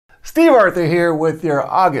Steve Arthur here with your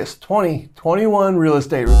August 2021 real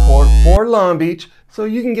estate report for Long Beach, so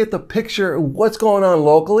you can get the picture of what's going on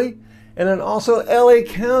locally, and then also LA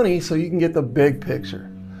County so you can get the big picture.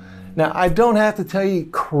 Now, I don't have to tell you,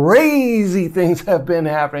 crazy things have been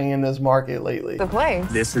happening in this market lately. The place.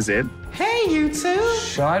 This is it. Hey, you two!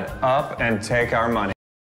 Shut up and take our money.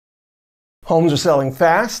 Homes are selling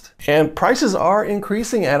fast, and prices are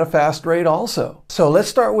increasing at a fast rate also. So let's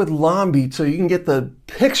start with Long Beach so you can get the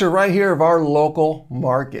picture right here of our local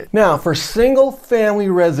market. Now, for single family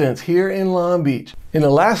residents here in Long Beach, in the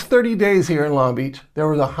last 30 days here in Long Beach, there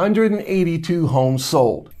was 182 homes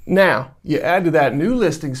sold. Now, you add to that new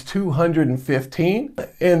listings 215,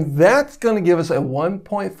 and that's going to give us a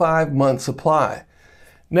 1.5 month supply.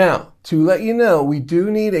 Now, to let you know, we do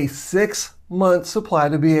need a 6-month supply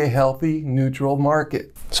to be a healthy, neutral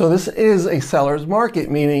market. So this is a seller's market,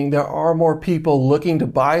 meaning there are more people looking to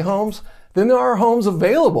buy homes than there are homes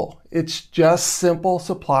available. It's just simple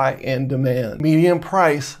supply and demand. Median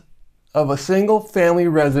price of a single family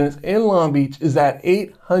residence in Long Beach is at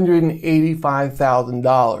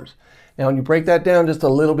 $885,000. Now, when you break that down just a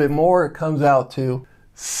little bit more, it comes out to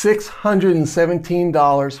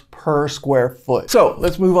 $617 per square foot. So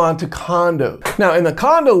let's move on to condos. Now, in the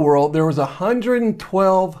condo world, there was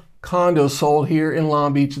 112 condos sold here in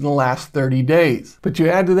Long Beach in the last 30 days. But you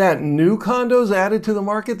add to that new condos added to the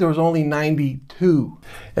market, there was only 92.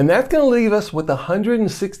 And that's going to leave us with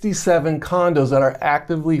 167 condos that are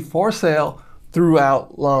actively for sale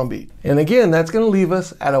throughout Long Beach. And again, that's going to leave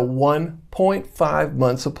us at a 1.5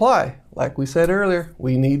 month supply. Like we said earlier,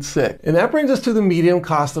 we need 6. And that brings us to the median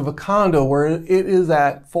cost of a condo, where it is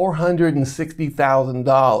at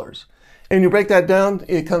 $460,000. And you break that down,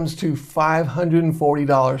 it comes to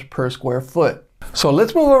 $540 per square foot. So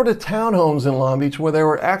let's move over to townhomes in Long Beach, where there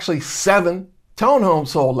were actually 7 townhomes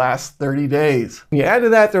sold last 30 days. When you add to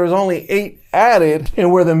that, there was only 8 added,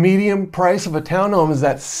 and where the median price of a townhome is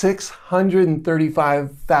at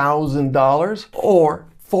 $635,000 or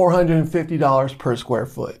 $450 per square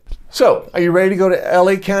foot. So, are you ready to go to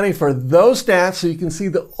LA County for those stats so you can see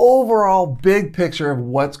the overall big picture of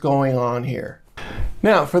what's going on here?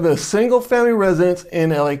 Now, for the single family residents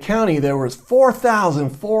in LA County, there was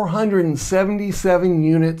 4,477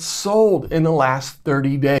 units sold in the last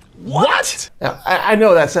 30 days. What? Now, I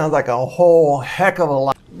know that sounds like a whole heck of a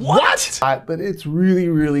lot. What? But it's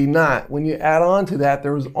really not. When you add on to that,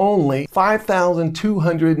 there was only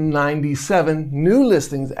 5,297 new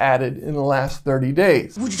listings added in the last 30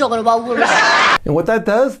 days. What you talking about? And what that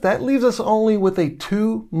does, that leaves us only with a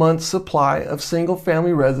 2-month supply of single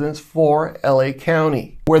family residents for LA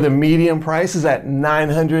County, where the median price is at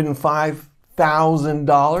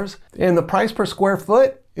 $905,000 and the price per square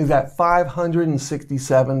foot is at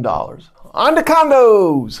 $567. On to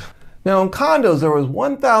condos! Now, in condos, there was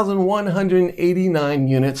 1,189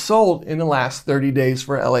 units sold in the last 30 days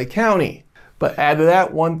for LA County. But add to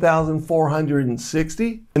that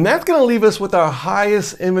 1,460, and that's going to leave us with our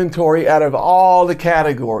highest inventory out of all the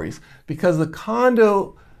categories, because the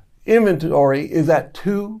condo inventory is at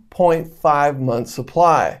 2.5 months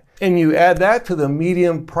supply. And you add that to the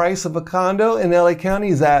median price of a condo in LA County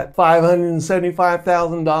is at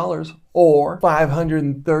 $575,000 or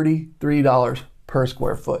 $533 per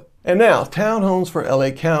square foot. And now, townhomes for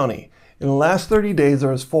LA County. In the last 30 days,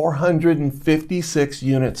 there was 456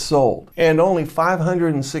 units sold and only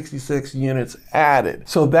 566 units added.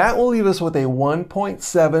 So that will leave us with a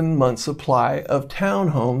 1.7 month supply of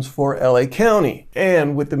townhomes for LA County.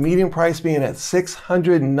 And with the median price being at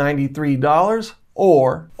 $693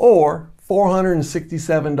 or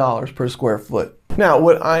 $467 per square foot. Now,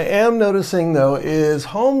 what I am noticing though is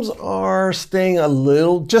homes are staying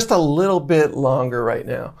just a little bit longer right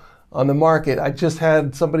now on the market. I just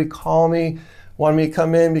had somebody call me, wanted me to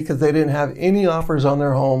come in because they didn't have any offers on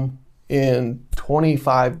their home in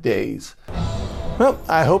 25 days. Well,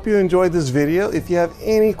 I hope you enjoyed this video. If you have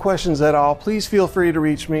any questions at all, please feel free to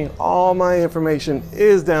reach me. All my information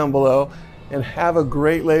is down below. And have a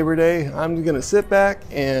great Labor Day. I'm gonna sit back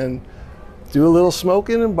and do a little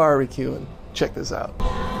smoking and barbecuing. Check this out.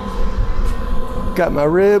 Got my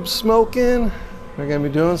ribs smoking. We're gonna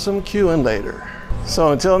be doing some queuing later.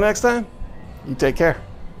 So until next time, you take care.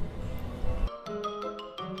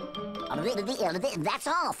 That's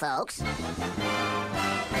all, folks.